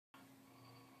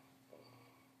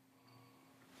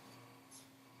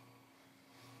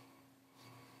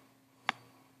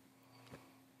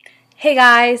Hey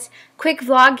guys, quick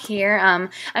vlog here.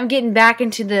 I'm getting back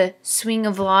into the swing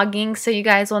of vlogging so you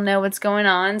guys will know what's going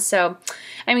on. So,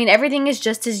 I mean, everything is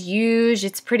just as usual.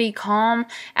 It's pretty calm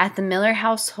at the Miller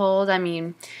household. I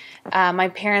mean, my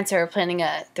parents are planning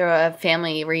to throw a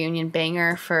family reunion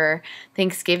banger for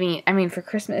Thanksgiving. I mean, for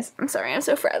Christmas. I'm sorry, I'm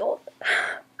so frazzled.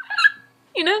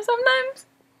 You know, sometimes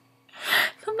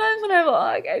when I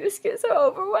vlog, I just get so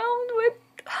overwhelmed with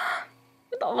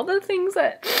all the things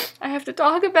that I have to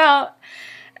talk about.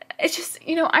 It's just,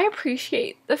 you know, I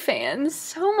appreciate the fans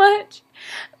so much,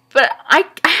 but I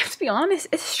have to be honest,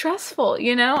 it's stressful,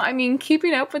 you know? I mean,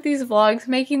 keeping up with these vlogs,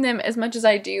 making them as much as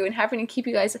I do, and having to keep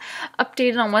you guys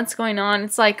updated on what's going on.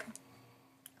 It's like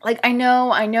I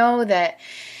know that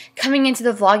coming into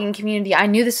the vlogging community, I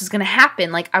knew this was going to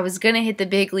happen. Like, I was going to hit the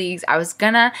big leagues. I was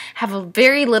going to have a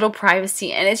very little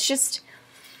privacy, and it's just,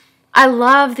 I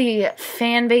love the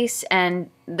fan base and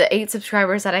the 8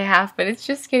 subscribers that I have, but it's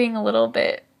just getting a little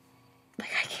bit,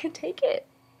 like, I can't take it.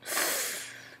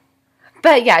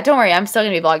 But yeah, don't worry, I'm still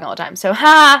going to be vlogging all the time. So, you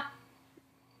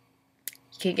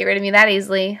can't get rid of me that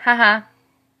easily.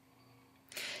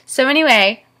 So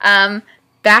anyway,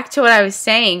 back to what I was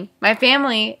saying. My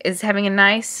family is having a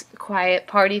nice, quiet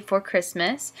party for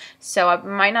Christmas, so I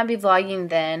might not be vlogging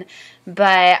then,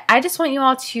 but I just want you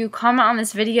all to comment on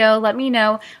this video. Let me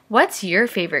know, what's your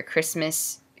favorite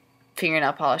Christmas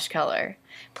fingernail polish color?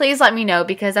 Please let me know,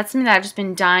 because that's something that I've just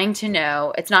been dying to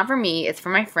know. It's not for me, it's for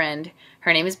my friend.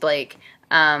 Her name is Blake.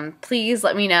 Please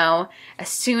let me know as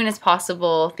soon as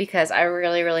possible, because I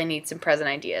really need some present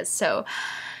ideas. So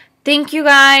thank you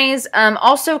guys.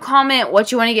 Also comment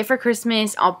what you want to get for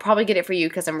Christmas. I'll probably get it for you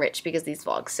because I'm rich because of these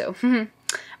vlogs. So,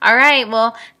 alright,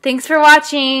 well, thanks for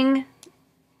watching.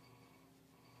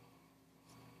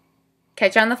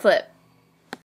 Catch you on the flip.